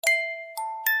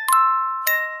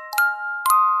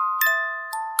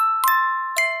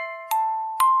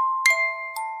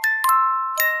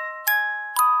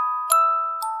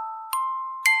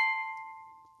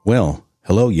Well,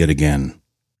 hello yet again.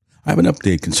 I have an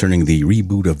update concerning the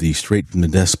reboot of the Straight from the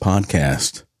Desk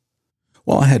podcast.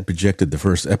 While I had projected the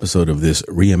first episode of this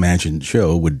reimagined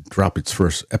show would drop its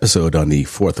first episode on the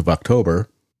 4th of October,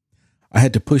 I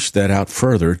had to push that out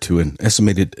further to an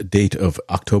estimated date of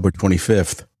October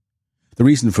 25th. The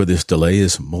reason for this delay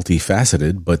is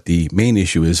multifaceted, but the main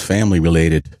issue is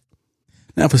family-related.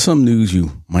 Now, for some news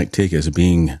you might take as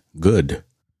being good.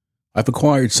 I've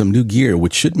acquired some new gear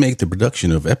which should make the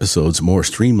production of episodes more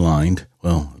streamlined.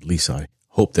 Well, at least I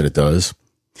hope that it does.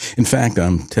 In fact,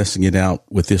 I'm testing it out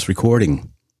with this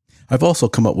recording. I've also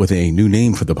come up with a new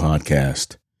name for the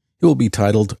podcast. It will be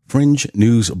titled Fringe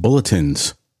News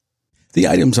Bulletins. The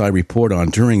items I report on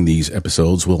during these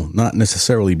episodes will not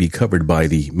necessarily be covered by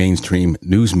the mainstream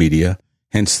news media,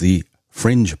 hence the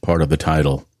fringe part of the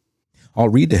title. I'll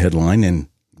read the headline and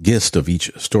gist of each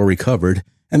story covered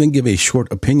and then give a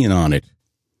short opinion on it.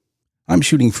 I'm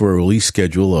shooting for a release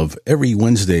schedule of every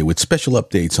Wednesday with special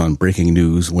updates on breaking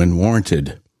news when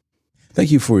warranted.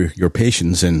 Thank you for your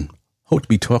patience and hope to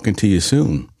be talking to you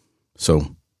soon.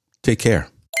 So, take care.